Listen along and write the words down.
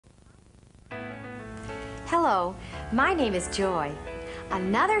Hello, my name is Joy.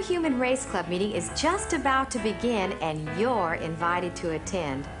 Another Human Race Club meeting is just about to begin and you're invited to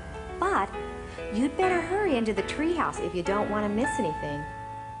attend. But you'd better hurry into the treehouse if you don't want to miss anything.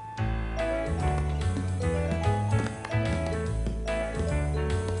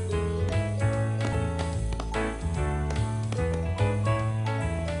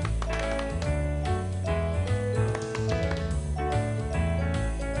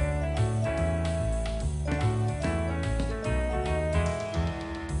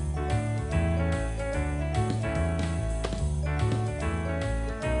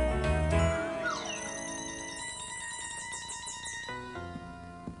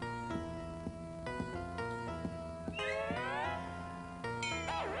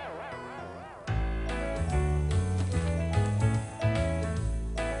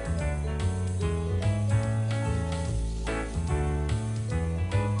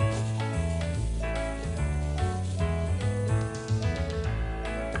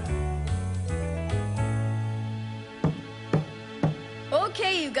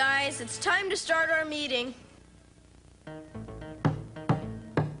 Okay, you guys, it's time to start our meeting.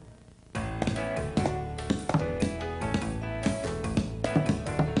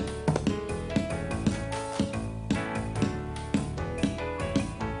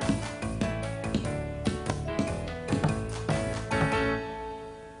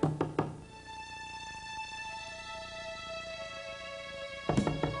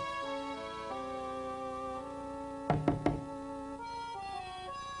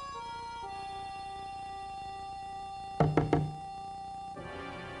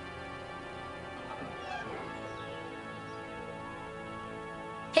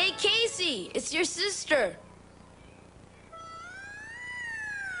 Hey, Casey, it's your sister.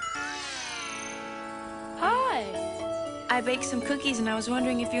 Hi. I baked some cookies and I was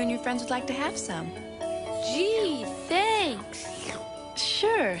wondering if you and your friends would like to have some. Gee, thanks.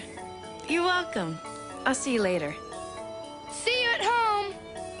 Sure. You're welcome. I'll see you later. See you at home.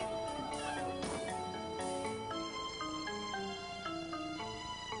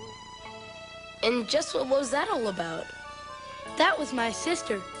 And just what was that all about? That was my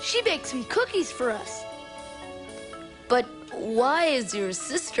sister. She baked some cookies for us. But why is your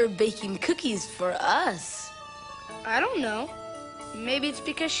sister baking cookies for us? I don't know. Maybe it's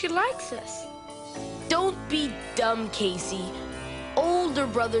because she likes us. Don't be dumb, Casey. Older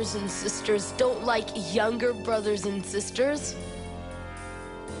brothers and sisters don't like younger brothers and sisters.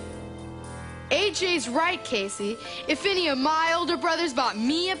 AJ's right, Casey. If any of my older brothers bought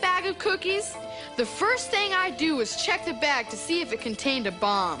me a bag of cookies, the first thing I'd do was check the bag to see if it contained a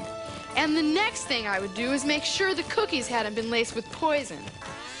bomb. And the next thing I would do is make sure the cookies hadn't been laced with poison.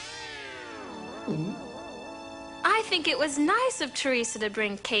 I think it was nice of Theresa to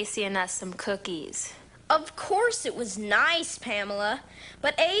bring Casey and us some cookies. Of course it was nice, Pamela.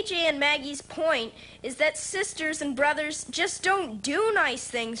 But AJ and Maggie's point is that sisters and brothers just don't do nice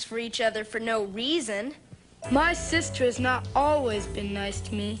things for each other for no reason. My sister has not always been nice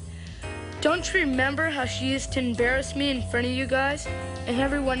to me. Don't you remember how she used to embarrass me in front of you guys? And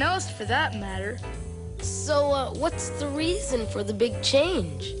everyone else, for that matter. So, what's the reason for the big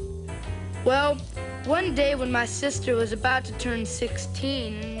change? Well, one day when my sister was about to turn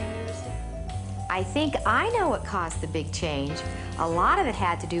 16... I think I know what caused the big change. A lot of it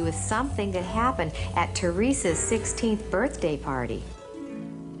had to do with something that happened at Theresa's 16th birthday party.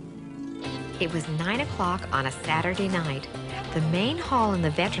 It was 9 o'clock on a Saturday night. The main hall in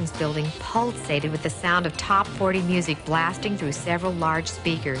the Veterans Building pulsated with the sound of top 40 music blasting through several large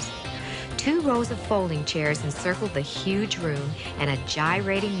speakers. 2 rows of folding chairs encircled the huge room, and a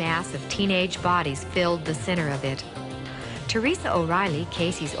gyrating mass of teenage bodies filled the center of it. Theresa O'Reilly,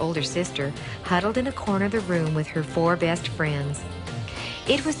 Casey's older sister, huddled in a corner of the room with her 4 best friends.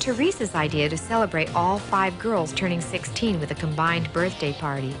 It was Theresa's idea to celebrate all 5 girls turning 16 with a combined birthday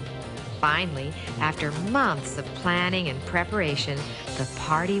party. Finally, after months of planning and preparation, the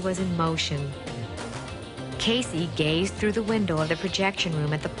party was in motion. Casey gazed through the window of the projection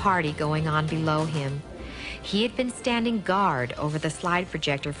room at the party going on below him. He had been standing guard over the slide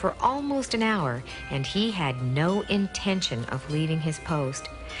projector for almost an hour, and he had no intention of leaving his post.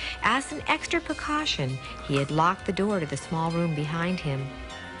 As an extra precaution, he had locked the door to the small room behind him.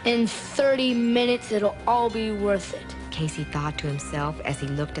 In 30 minutes, it'll all be worth it. Casey thought to himself as he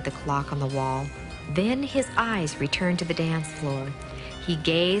looked at the clock on the wall. Then his eyes returned to the dance floor. He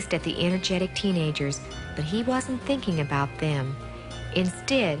gazed at the energetic teenagers, but he wasn't thinking about them.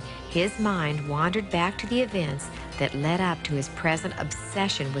 Instead, his mind wandered back to the events that led up to his present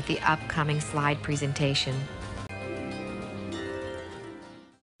obsession with the upcoming slide presentation.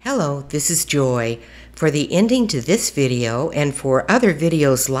 Hello, this is Joy. For the ending to this video and for other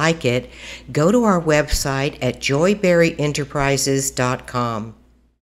videos like it, go to our website at joyberryenterprises.com.